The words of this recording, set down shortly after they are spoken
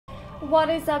What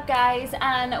is up, guys,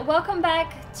 and welcome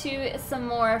back to some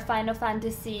more Final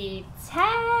Fantasy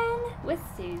X with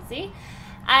Suzy.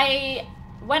 I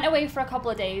went away for a couple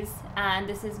of days and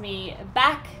this is me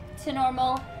back to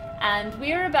normal, and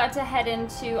we're about to head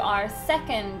into our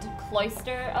second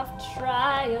Cloister of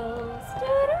Trials.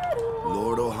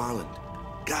 Lord O'Holland,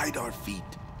 guide our feet.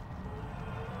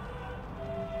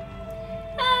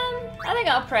 I think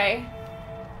I'll pray.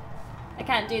 I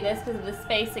can't do this because of the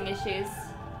spacing issues.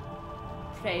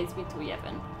 Praise be to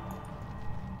Yevon.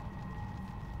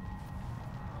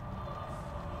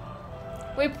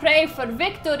 We pray for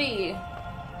victory!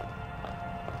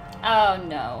 Oh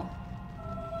no.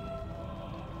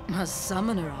 A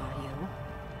summoner, are you?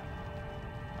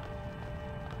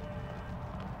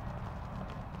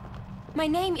 My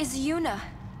name is Yuna,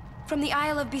 from the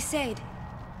Isle of Besaid.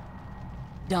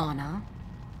 Donna?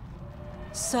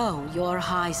 So, you're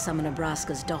High Summoner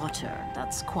Braska's daughter.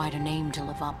 That's quite a name to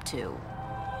live up to.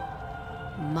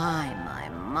 My.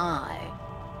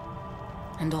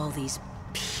 And all these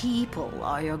people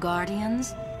are your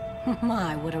guardians?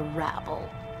 My, what a rabble.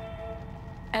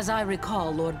 As I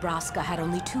recall, Lord Braska had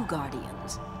only 2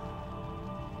 guardians.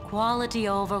 Quality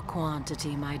over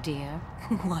quantity, my dear.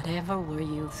 Whatever were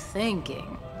you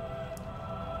thinking?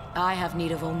 I have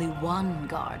need of only 1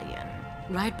 guardian.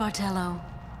 Right, Bartello?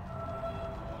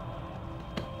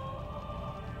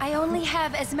 I only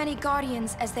have as many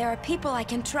guardians as there are people I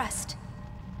can trust.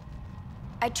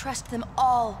 I trust them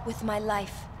all with my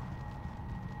life.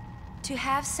 To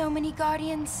have so many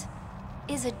guardians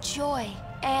is a joy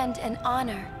and an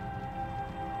honor.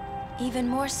 Even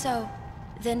more so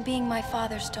than being my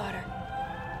father's daughter.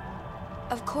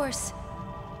 Of course,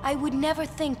 I would never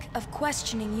think of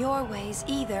questioning your ways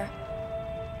either.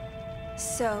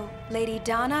 So, Lady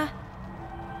Donna,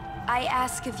 I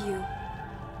ask of you,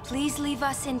 please leave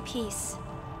us in peace.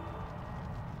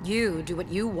 You do what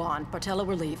you want, Bartello,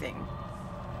 we're leaving.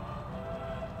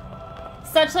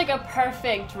 Such like a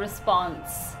perfect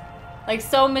response. Like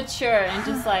so mature and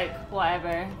just like,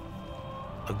 whatever.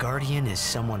 A guardian is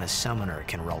someone a summoner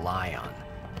can rely on.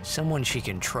 Someone she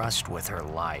can trust with her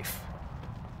life.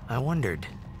 I wondered,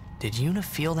 did Yuna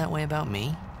feel that way about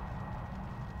me?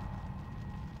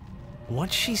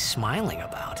 What's she smiling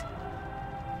about?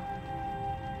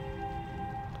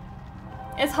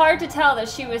 It's hard to tell that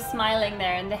she was smiling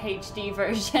there in the HD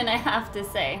version, I have to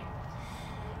say.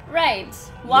 Right,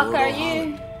 Walk, are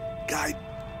you? Guide.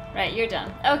 Right, you're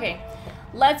done. Okay,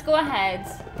 let's go ahead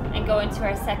and go into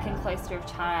our second Cloister of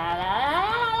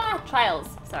Trials.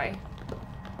 Sorry.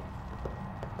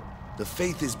 The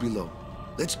faith is below.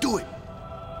 Let's do it.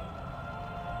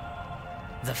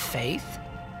 The faith?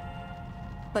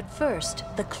 But first,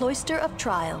 the Cloister of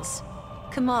Trials.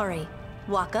 Kamari,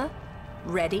 Waka,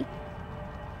 ready?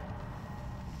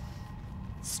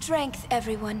 Strength,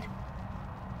 everyone.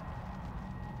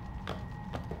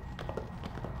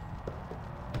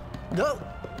 No.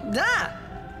 Ah!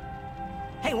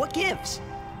 Hey, what gives?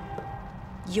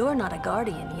 You're not a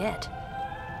guardian yet.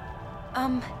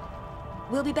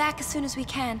 We'll be back as soon as we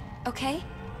can, okay?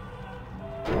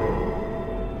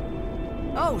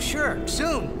 Oh, sure.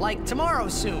 Soon. Like tomorrow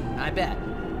soon, I bet.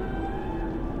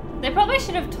 They probably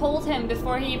should have told him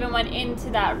before he even went into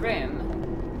that room.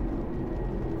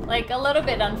 Like, a little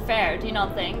bit unfair, do you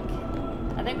not think?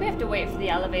 I think we have to wait for the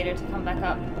elevator to come back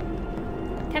up.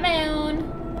 Come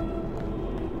on!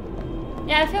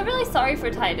 Yeah, I feel really sorry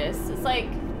for Titus. It's like,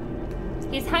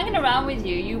 he's hanging around with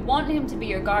you. You want him to be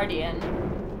your guardian.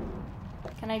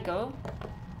 Can I go?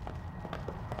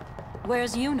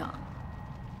 Where's Yuna?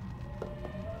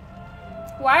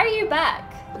 Why are you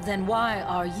back? Then why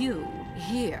are you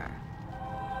here?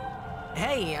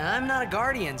 Hey, I'm not a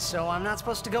guardian, so I'm not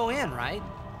supposed to go in, right?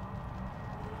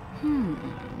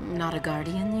 Not a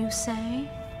guardian, you say?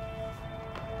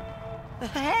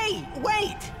 Hey,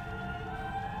 wait!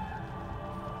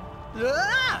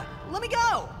 Ah! Let me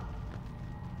go!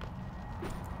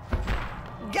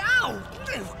 Go!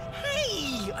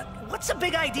 Hey! What's the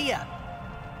big idea?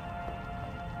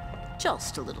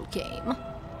 Just a little game.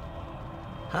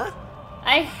 Huh?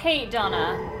 I hate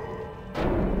Donna.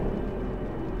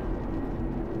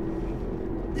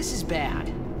 This is bad.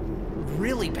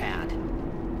 Really bad.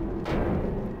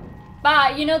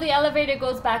 But, you know the elevator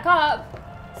goes back up,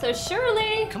 so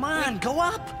surely... Come on, go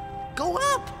up! Go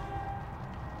up!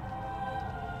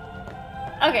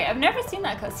 Okay, I've never seen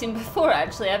that cutscene before,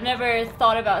 actually. I've never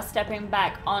thought about stepping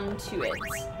back onto it.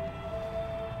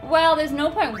 Well, there's no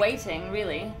point waiting,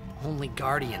 really. Only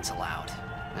guardians allowed.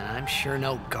 And I'm sure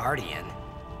no guardian.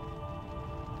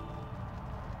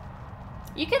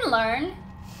 You can learn.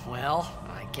 Well,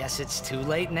 I guess it's too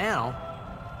late now.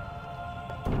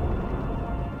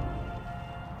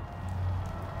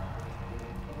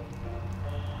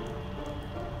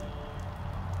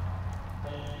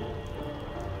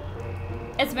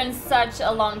 It's been such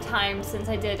a long time since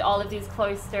I did all of these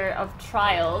Cloister of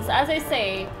Trials. As I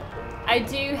say, I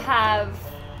do have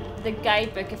the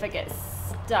guidebook if I get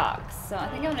stuck, so I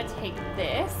think I'm gonna take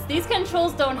this. These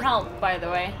controls don't help, by the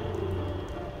way.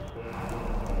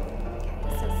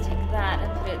 Okay, so let's take that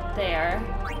and put it there.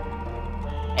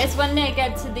 It's when they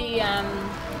get to the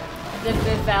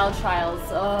Vival trials.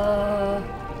 So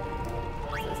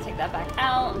let's take that back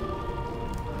out.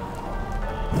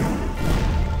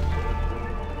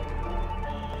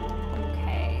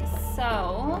 Okay,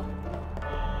 so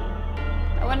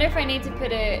I wonder if I need to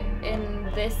put it in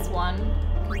this one.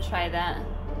 I can try that.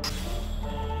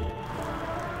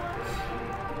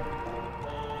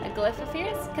 A glyph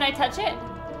appears? Can I touch it?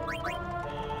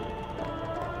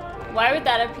 Why would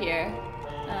that appear?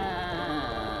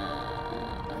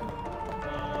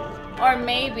 Or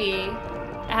maybe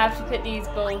I have to put these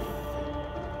both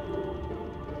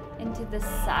into the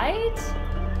side?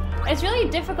 It's really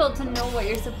difficult to know what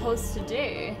you're supposed to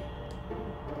do.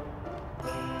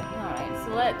 Alright,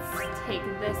 so let's take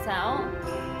this out.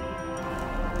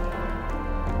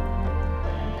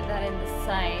 Put that in the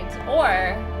side.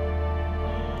 Or,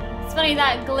 it's funny,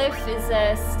 that glyph is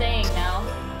staying now.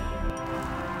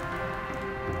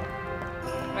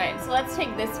 Right, so let's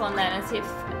take this one then and see if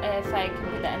I can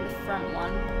put that in the front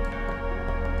one.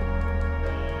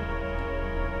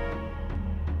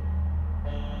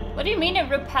 What do you mean it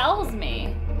repels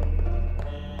me?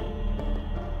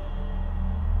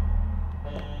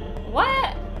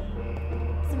 What?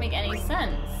 Doesn't make any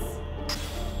sense.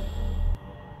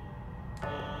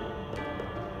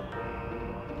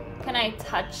 Can I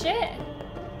touch it?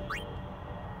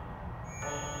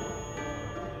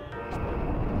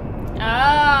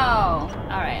 Oh,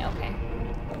 alright, okay.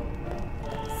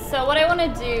 So what I want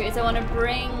to do is I want to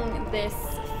bring this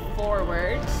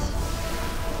forward.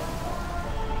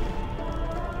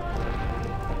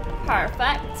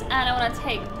 Perfect. And I want to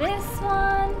take this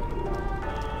one.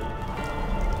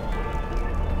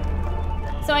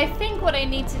 So I think what I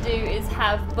need to do is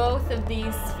have both of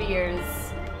these spheres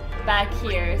back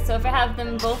here. So if I have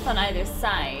them both on either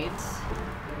side,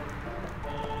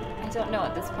 I don't know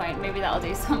at this point. Maybe that'll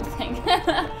do something.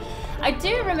 I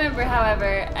do remember,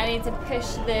 however, I need to push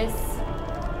this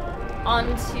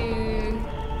onto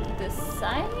the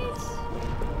side.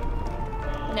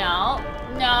 No,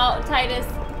 no, Titus,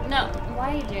 no.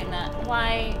 Why are you doing that?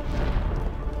 Why?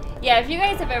 Yeah, if you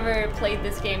guys have ever played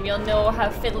this game, you'll know how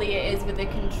fiddly it is with the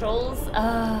controls.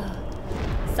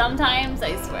 Sometimes,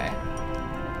 I swear.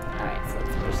 Alright, so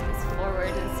let's push this forward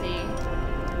and see.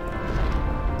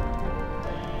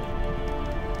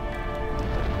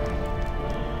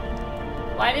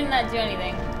 Why didn't that do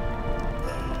anything?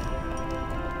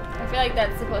 I feel like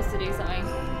that's supposed to do something.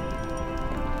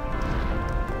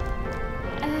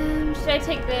 Should I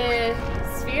take the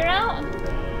sphere out?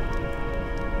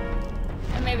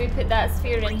 And maybe put that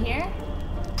sphere in here?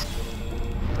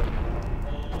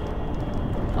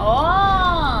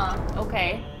 Oh!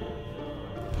 Okay.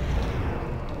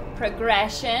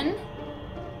 Progression.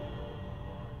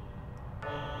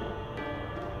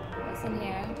 What's in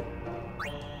here?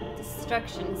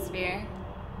 Destruction sphere.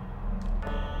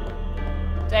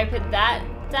 Do I put that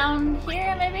down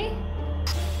here, maybe?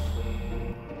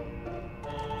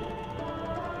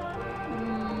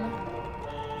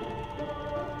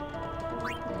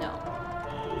 No.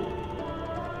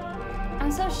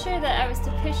 I'm so sure that I was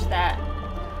to push that.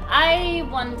 I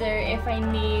wonder if I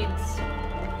need...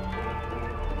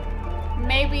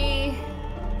 Maybe...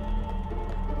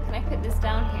 Can I put this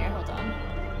down here? Hold on.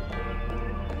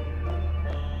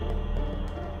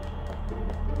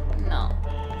 No.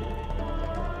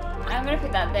 I'm gonna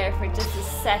put that there for just a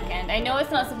second. I know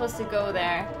it's not supposed to go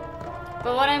there,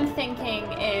 but what I'm thinking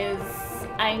is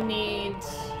I need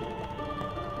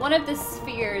one of the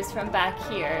spheres from back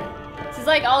here. This is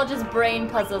like all just brain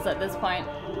puzzles at this point.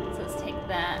 So let's take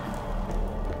that.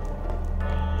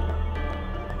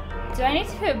 Do I need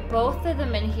to put both of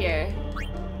them in here?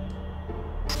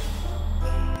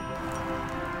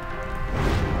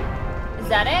 Is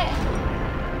that it?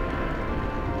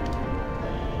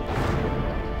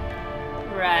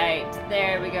 Right,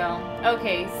 there we go.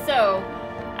 Okay, so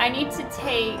I need to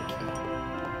take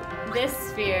this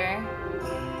sphere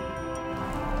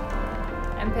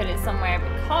and put it somewhere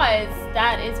because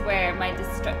that is where my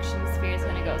destruction sphere is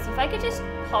gonna go. So if I could just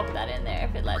pop that in there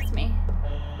if it lets me.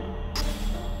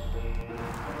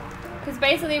 Because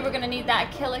basically we're gonna need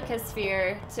that KILIKA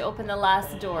sphere to open the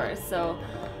last door, so...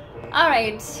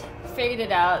 Alright, figured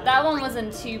it out. That one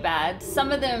wasn't too bad.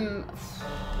 Some of them...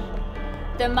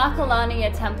 The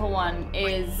Makalania Temple one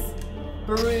is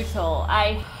brutal.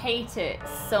 I hate it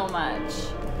so much.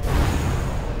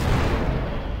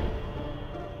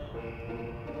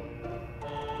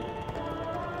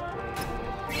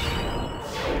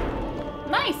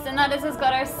 Nice, and that has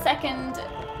got our second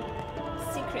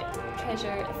secret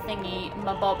treasure thingy,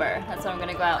 mabobber. That's what I'm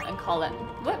gonna go out and call it.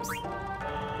 Whoops.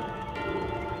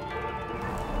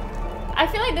 I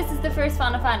feel like this is the first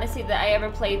Final Fantasy that I ever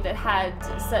played that had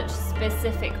such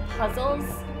specific puzzles.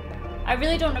 I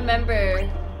really don't remember.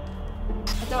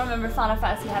 I don't remember Final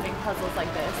Fantasy having puzzles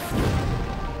like this.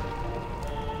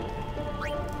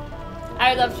 I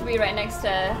would love to be right next to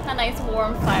a nice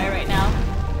warm fire right now.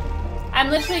 I'm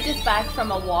literally just back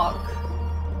from a walk.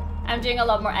 I'm doing a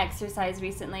lot more exercise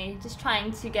recently, just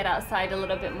trying to get outside a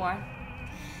little bit more.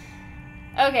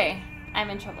 Okay, I'm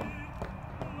in trouble.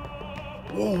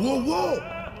 Whoa, whoa, whoa!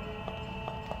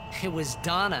 It was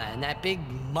Donna and that big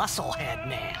musclehead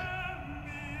man.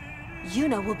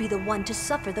 Yuna will be the one to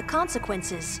suffer the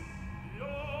consequences.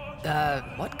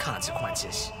 What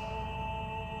consequences?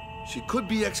 She could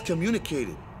be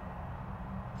excommunicated.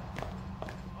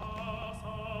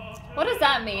 What does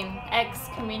that mean?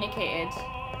 Excommunicated.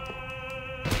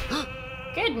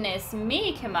 Goodness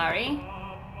me, Kimahri.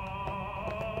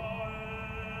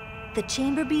 The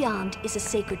chamber beyond is a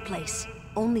sacred place.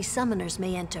 Only summoners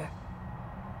may enter.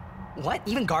 What?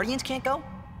 Even Guardians can't go?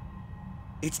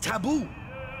 It's taboo.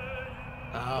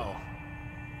 Oh.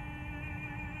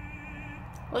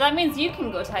 Well, that means you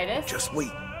can go, Titus. Just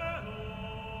wait.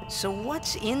 So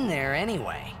what's in there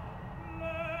anyway?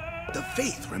 The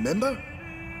faith, remember?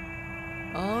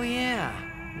 Oh yeah,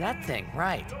 that thing,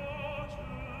 right.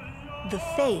 The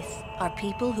faith are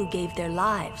people who gave their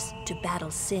lives to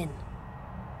battle sin.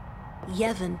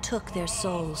 Yevon took their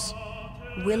souls,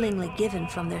 willingly given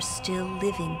from their still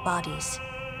living bodies.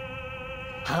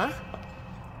 Huh?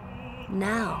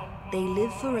 Now, they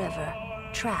live forever,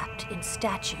 trapped in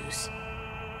statues.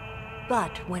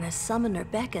 But when a summoner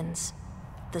beckons,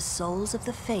 the souls of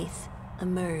the faith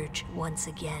emerge once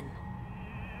again.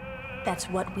 That's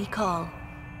what we call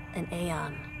an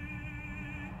Aeon.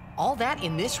 All that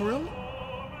in this room?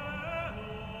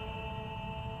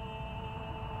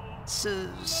 So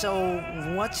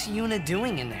what's Yuna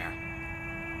doing in there?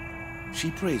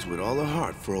 She prays with all her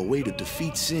heart for a way to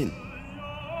defeat sin.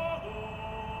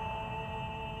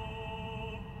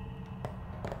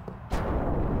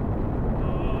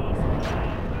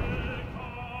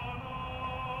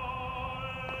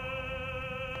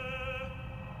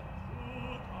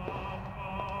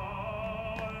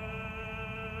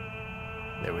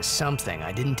 There was something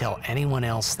I didn't tell anyone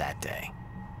else that day.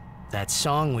 That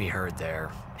song we heard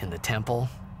there, in the temple,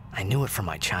 I knew it from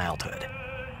my childhood.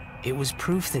 It was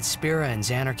proof that Spira and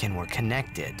Zanarkand were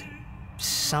connected.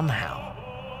 Somehow.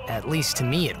 At least to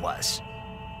me it was.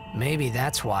 Maybe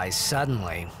that's why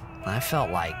suddenly, I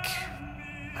felt like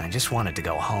I just wanted to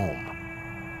go home.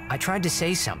 I tried to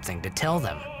say something to tell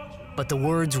them, but the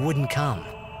words wouldn't come.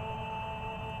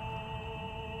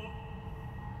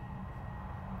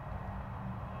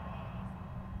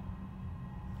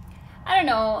 I don't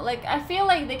know, like, I feel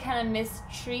like they kind of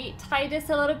mistreat Titus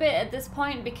a little bit at this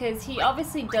point because he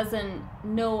obviously doesn't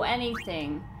know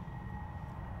anything.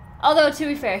 Although, to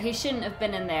be fair, he shouldn't have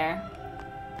been in there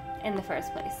in the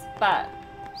first place. But,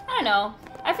 I don't know.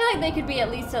 I feel like they could be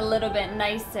at least a little bit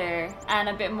nicer and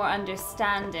a bit more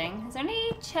understanding. Is there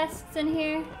any chests in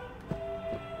here?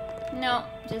 No,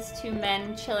 just two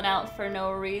men chilling out for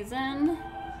no reason.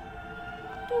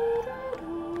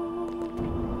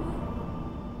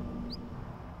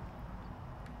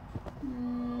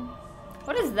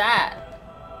 What is that?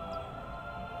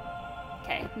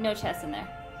 Okay, no chest in there.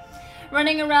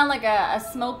 Running around like a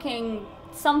smoking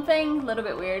something, a little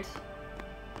bit weird.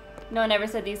 No one ever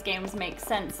said these games make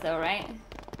sense though, right?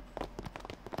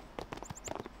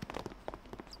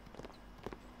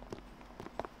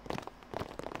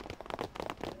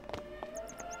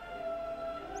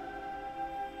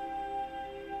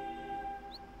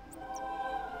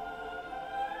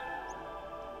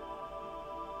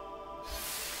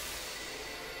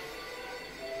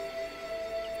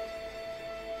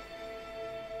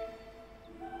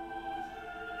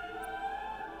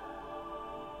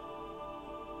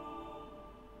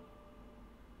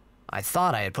 I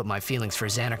thought I had put my feelings for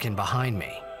Zanarkand behind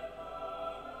me.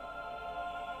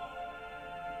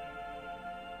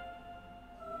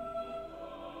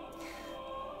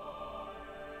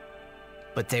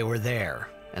 But they were there,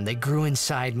 and they grew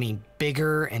inside me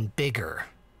bigger and bigger,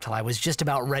 till I was just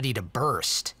about ready to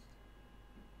burst.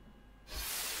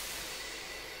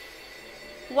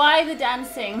 Why the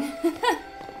dancing?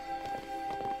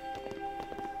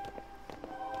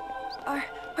 Are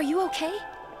you okay?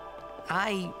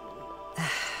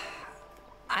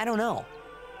 I don't know.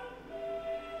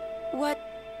 What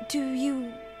do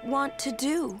you want to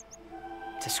do?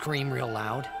 To scream real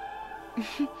loud.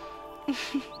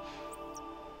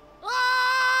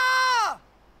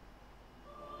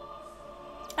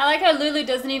 I like how Lulu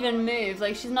doesn't even move,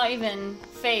 like she's not even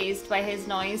phased by his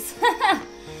noise.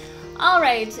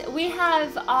 Alright, we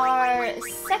have our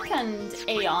second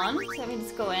Aeon, so let me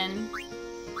just go in.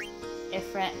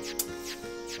 Ifrit.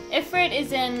 Ifrit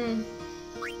is in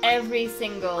every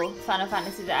single Final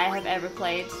Fantasy that I have ever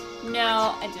played.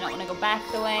 No, I do not want to go back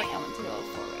the way, I want to go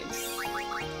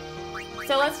forwards.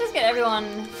 So let's just get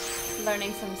everyone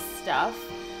learning some stuff.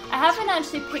 I haven't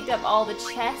actually picked up all the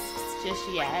chests just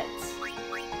yet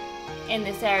in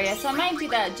this area, so I might do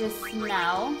that just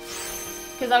now.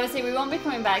 Because obviously we won't be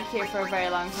coming back here for a very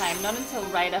long time, not until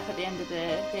right up at the end of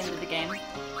the game.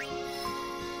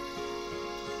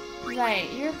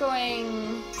 Right, you're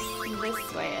going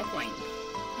this way, I think.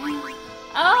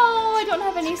 Oh, I don't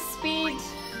have any speed.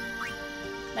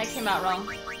 That came out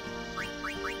wrong.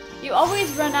 You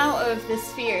always run out of the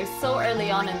spheres so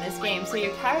early on in this game, so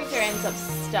your character ends up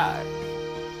stuck.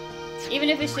 Even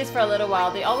if it's just for a little while,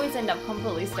 they always end up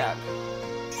completely stuck.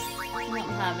 I don't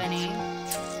have any.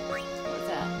 What's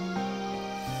that?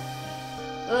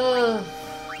 Ugh.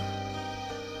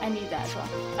 I need that as well.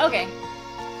 Okay.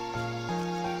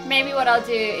 Maybe what I'll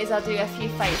do is I'll do a few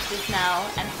fights just now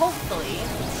and hopefully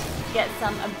get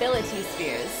some ability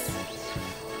spheres.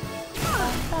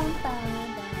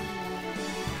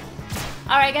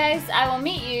 Alright guys, I will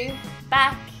meet you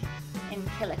back in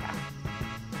KILIKA.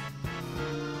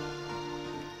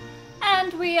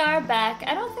 And we are back.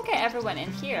 I don't think I ever went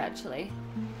in here actually.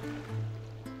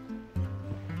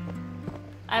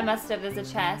 I must have, there's a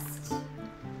chest.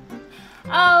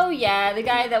 Oh yeah, the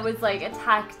guy that was like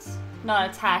attacked, not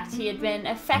attacked, he had been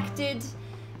affected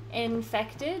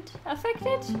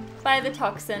by the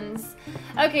toxins.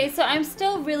 Okay, so I'm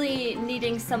still really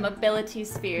needing some ability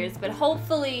spheres, but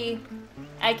hopefully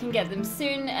I can get them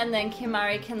soon and then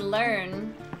Kimari can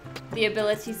learn the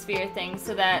ability sphere thing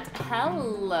so that,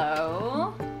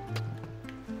 hello,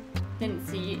 didn't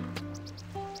see you.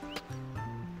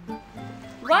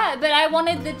 What? But I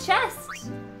wanted the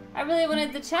chest. I really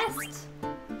wanted the chest.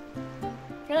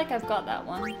 I feel like I've got that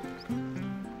one.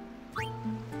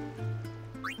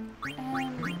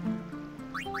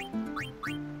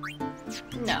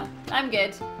 No, I'm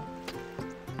good.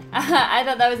 I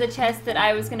thought that was a chest that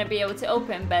I was going to be able to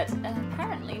open, but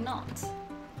apparently not.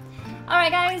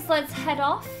 Alright guys, let's head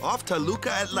off. Off to KILIKA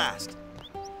at last.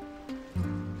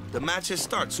 The matches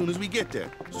start soon as we get there,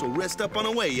 so rest up on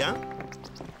the way, yeah?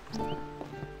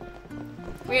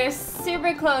 We are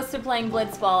super close to playing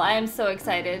Blitzball. I am so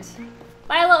excited.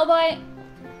 Bye, little boy.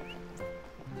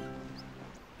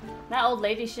 That old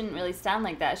lady shouldn't really stand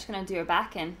like that. She's going to do her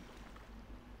back in.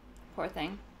 Poor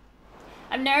thing.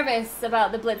 I'm nervous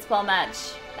about the Blitzball match,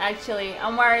 actually.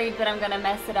 I'm worried that I'm going to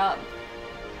mess it up.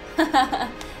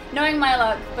 Knowing my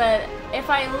luck, but if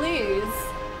I lose,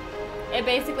 it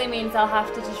basically means I'll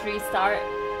have to just restart,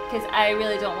 because I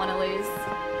really don't want to lose.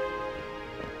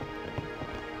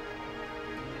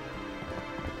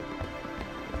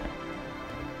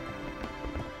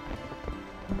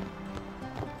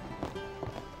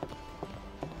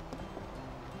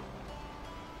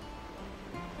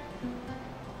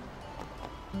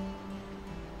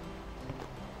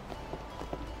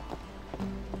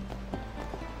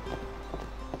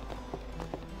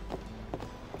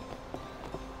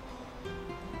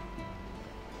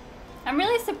 I'm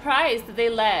really surprised that they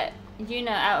let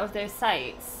Yuna out of their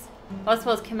sights. Well, I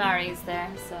suppose Kimari's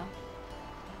there, so.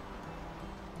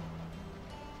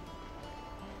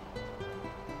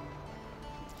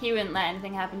 He wouldn't let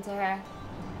anything happen to her.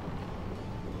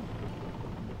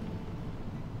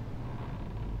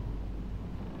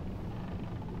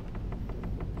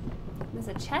 There's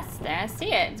a chest there. I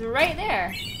see it. It's right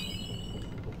there.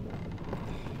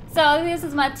 So this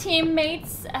is my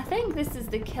teammates. I think this is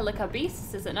the KILIKA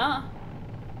beasts, is it not?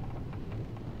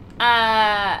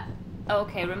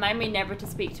 Okay, remind me never to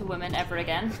speak to women ever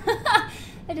again.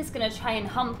 They're just gonna try and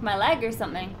hump my leg or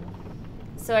something.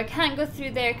 So I can't go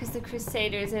through there because the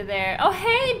Crusaders are there. Oh,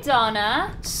 hey,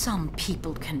 Donna! Some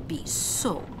people can be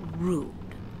so rude.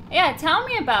 Yeah, tell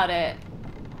me about it.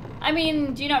 I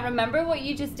mean, do you not remember what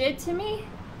you just did to me?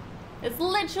 It's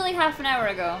literally half an hour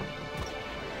ago.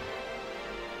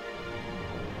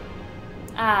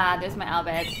 Ah, there's my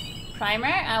Albed primer.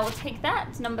 I will take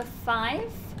that. Number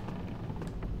 5.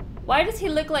 Why does he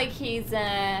look like he's,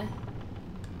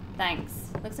 thanks.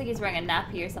 Looks like he's wearing a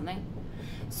nappy or something.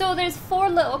 So there's 4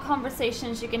 little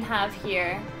conversations you can have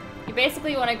here. You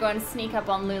basically want to go and sneak up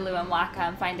on Lulu and Waka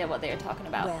and find out what they're talking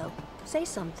about. Well, say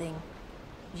something.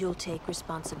 You'll take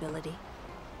responsibility.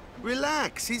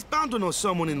 Relax, he's bound to know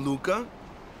someone in KILIKA.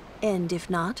 And if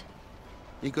not?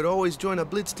 He could always join a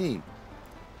blitz team.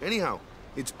 Anyhow,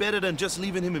 it's better than just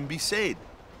leaving him in Besaid.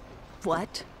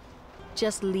 What?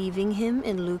 Just leaving him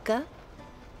in Luca?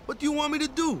 What do you want me to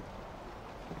do?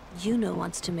 Yuna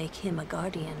wants to make him a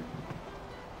guardian.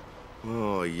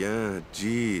 Oh, yeah,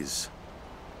 jeez.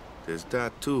 There's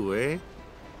that too, eh?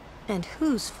 And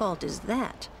whose fault is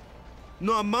that?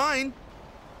 Not mine.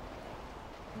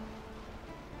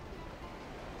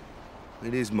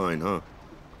 It is mine, huh?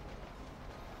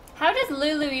 How does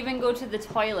Lulu even go to the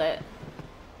toilet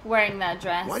wearing that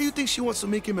dress? Why do you think she wants to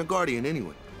make him a guardian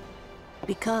anyway?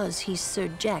 Because he's Sir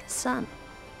Jack's son.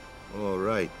 All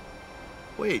right.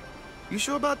 Wait, you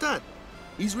sure about that?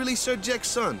 He's really Sir Jack's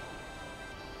son?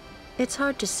 It's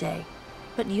hard to say,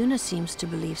 but Yuna seems to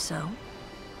believe so.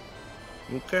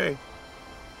 Okay.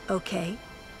 Okay.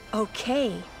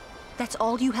 Okay. That's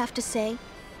all you have to say?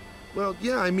 Well,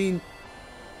 yeah, I mean,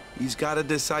 he's got to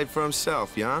decide for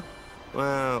himself, yeah?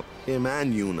 Well, him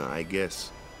and Yuna, I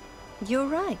guess. You're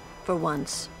right, for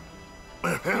once.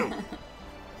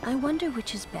 I wonder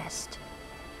which is best.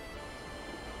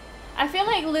 I feel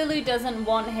like Lulu doesn't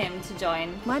want him to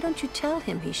join. Why don't you tell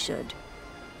him he should?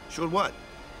 Should what?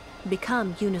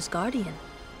 Become Yuna's guardian.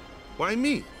 Why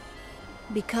me?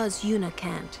 Because Yuna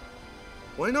can't.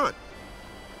 Why not?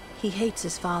 He hates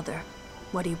his father.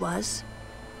 What he was,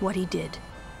 what he did.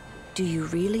 Do you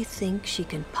really think she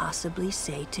can possibly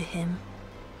say to him,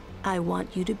 I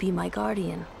want you to be my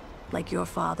guardian, like your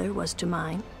father was to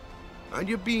mine? And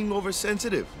you're being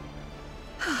oversensitive.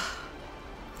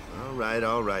 All right,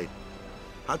 all right.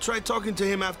 I'll try talking to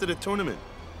him after the tournament.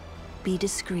 Be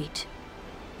discreet.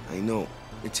 I know.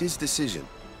 It's his decision.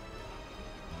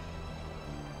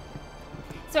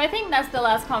 So I think that's the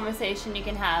last conversation you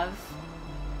can have.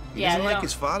 He doesn't like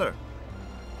his father.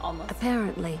 Almost.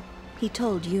 Apparently, he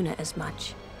told Yuna as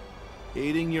much.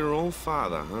 Hating your own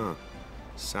father, huh?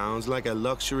 Sounds like a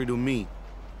luxury to me.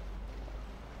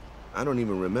 I don't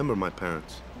even remember my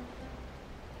parents.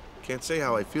 Can't say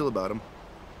how I feel about them.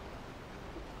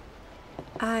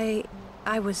 I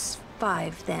was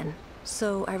 5 then,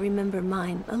 so I remember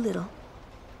mine a little.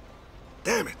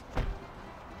 Damn it!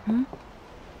 Hmm?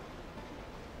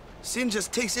 Sin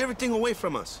just takes everything away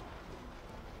from us.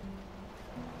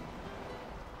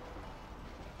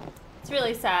 It's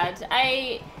really sad.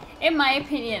 In my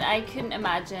opinion, I couldn't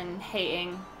imagine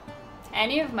hating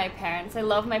any of my parents. I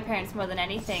love my parents more than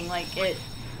anything. Like, it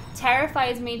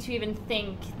terrifies me to even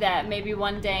think that maybe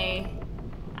one day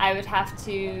I would have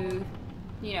to,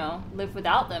 you know, live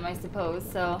without them, I suppose.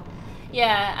 So,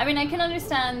 yeah, I mean, I can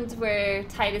understand where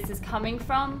Titus is coming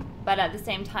from, but at the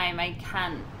same time, I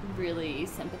can't really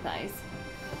sympathize.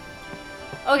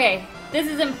 Okay, this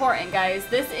is important, guys.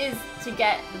 This is to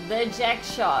get the Jack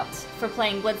shot for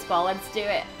playing Blitzball. Let's do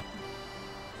it.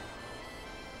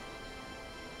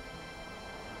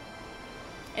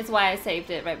 It's why I saved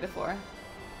it right before.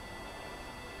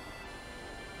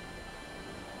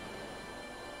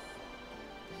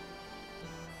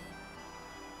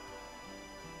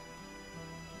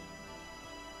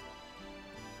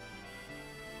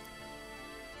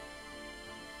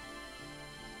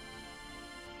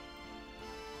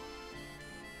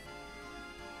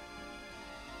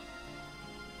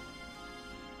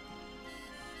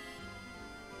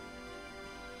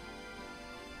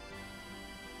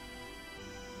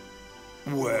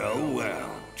 Well,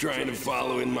 well. Trying to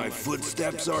follow in my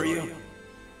footsteps, are you?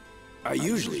 I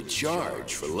usually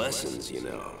charge for lessons, you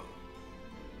know.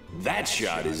 That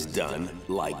shot is done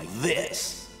like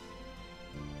this.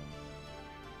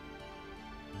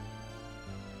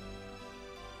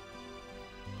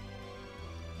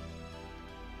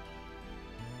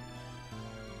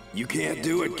 You can't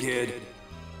do it, kid.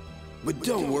 But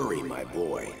don't worry, my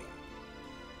boy.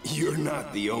 You're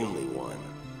not the only one.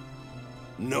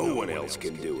 No one else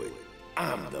can do it.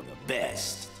 I'm the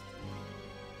best.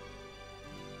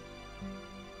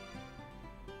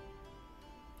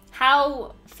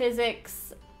 How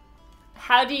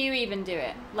do you even do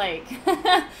it? Like,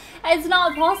 it's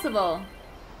not possible.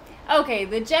 Okay,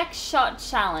 the Jack shot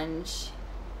challenge.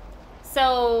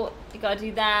 So, you gotta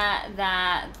do that.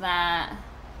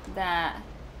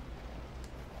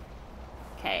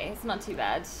 Okay, it's not too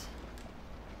bad.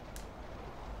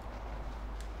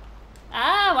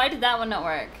 Ah, why did that one not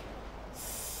work?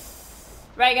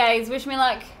 Right, guys, wish me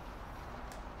luck.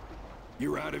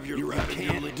 You're out of your league. You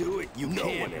can't do it. You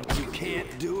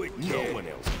can't do it. No one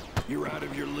else. You're out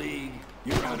of your league.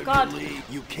 You're out of your league.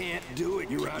 You can't do it.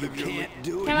 You're out of your league.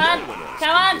 Do it. Come on,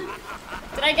 come on.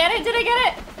 Did I get it? Did I get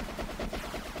it?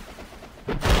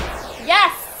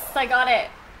 Yes, I got it.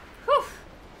 Whew.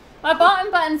 My bottom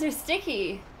buttons are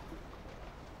sticky.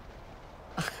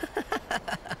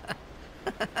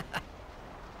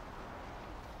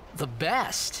 The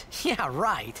best? Yeah,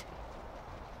 right.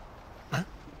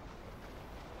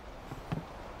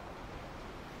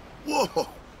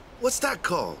 What's that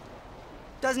called?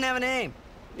 Doesn't have a name.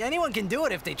 Anyone can do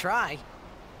it if they try.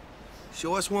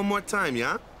 Show us one more time,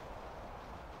 yeah?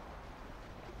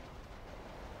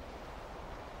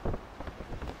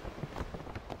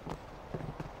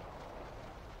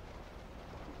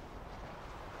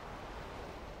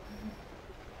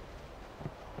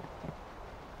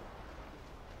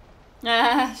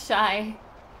 Shy.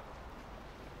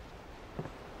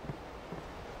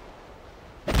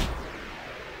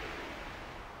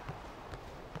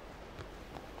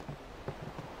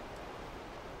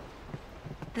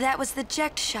 That was the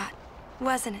eject shot,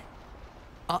 wasn't it?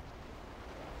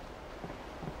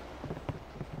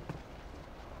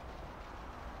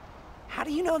 How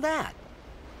do you know that?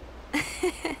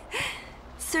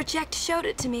 Sir Jekt showed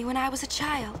it to me when I was a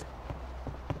child.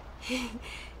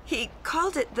 He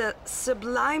called it the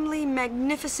Sublimely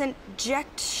Magnificent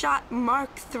Jekt Shot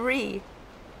Mark III.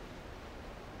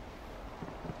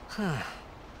 Huh.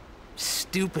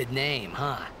 Stupid name,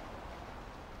 huh?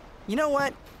 You know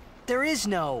what? There is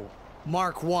no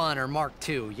Mark I or Mark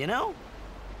II, you know?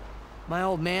 My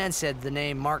old man said the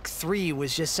name Mark III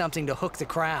was just something to hook the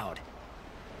crowd.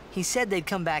 He said they'd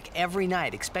come back every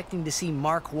night expecting to see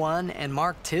Mark I and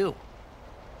Mark II.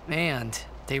 And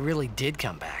they really did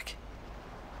come back.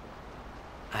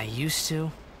 I used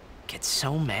to get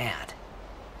so mad.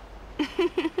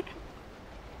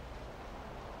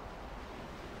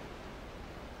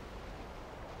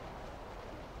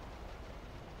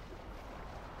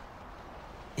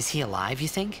 Is he alive, you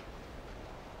think?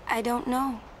 I don't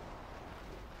know.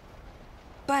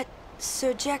 But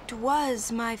Sir Jekt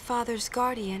was my father's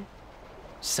guardian.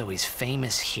 So he's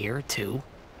famous here, too?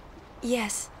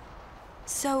 Yes.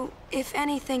 So, if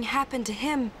anything happened to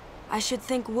him, I should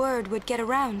think word would get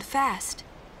around fast.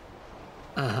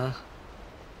 Uh-huh.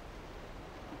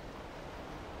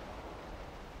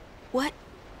 What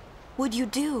would you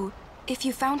do if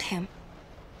you found him?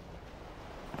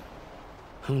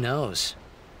 Who knows?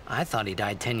 I thought he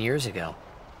died 10 years ago.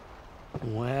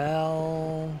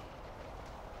 Well...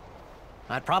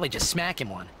 I'd probably just smack him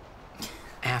one.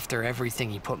 After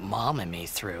everything he put Mom and me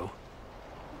through.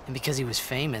 And because he was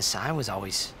famous, I was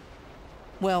always...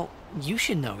 Well, you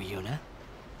should know, Yuna.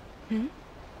 Hmm?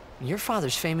 Your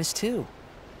father's famous too.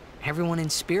 Everyone in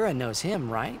Spira knows him,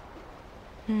 right?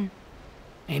 Hmm.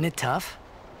 Ain't it tough?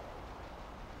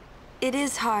 It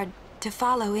is hard to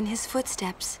follow in his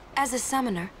footsteps as a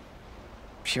summoner.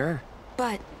 Sure.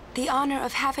 But the honor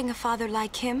of having a father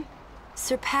like him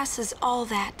surpasses all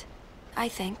that, I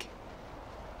think.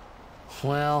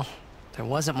 Well, there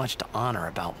wasn't much to honor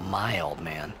about my old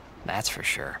man, that's for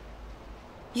sure.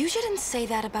 You shouldn't say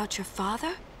that about your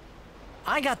father.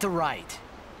 I got the right.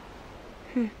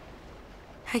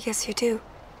 I guess you do.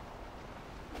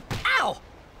 Ow!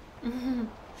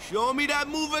 Show me that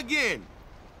move again.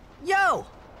 Yo!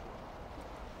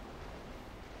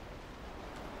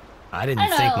 I didn't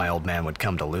think my old man would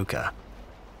come to Luca.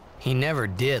 He never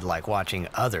did like watching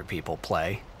other people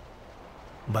play.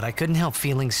 But I couldn't help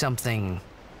feeling something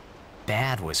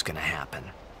bad was gonna happen.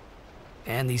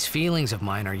 And these feelings of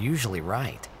mine are usually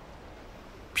right.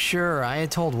 Sure, I had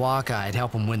told Waka I'd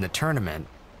help him win the tournament,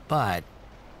 but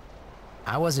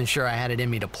I wasn't sure I had it in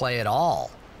me to play at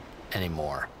all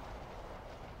anymore.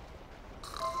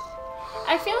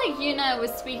 I feel like Yuna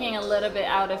was speaking a little bit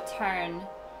out of turn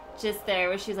just there,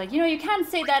 where she's like, you know, you can't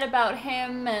say that about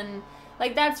him, and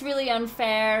like that's really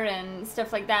unfair and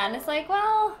stuff like that. And it's like,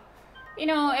 well, you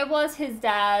know, it was his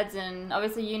dad's, and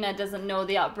obviously Yuna doesn't know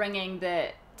the upbringing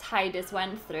that Tidus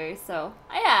went through, so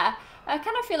yeah, I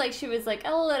kind of feel like she was like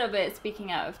a little bit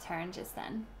speaking out of turn just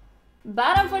then.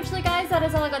 But unfortunately, guys, that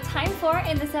is all I got time for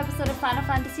in this episode of Final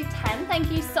Fantasy X.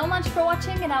 Thank you so much for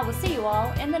watching, and I will see you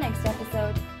all in the next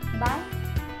episode.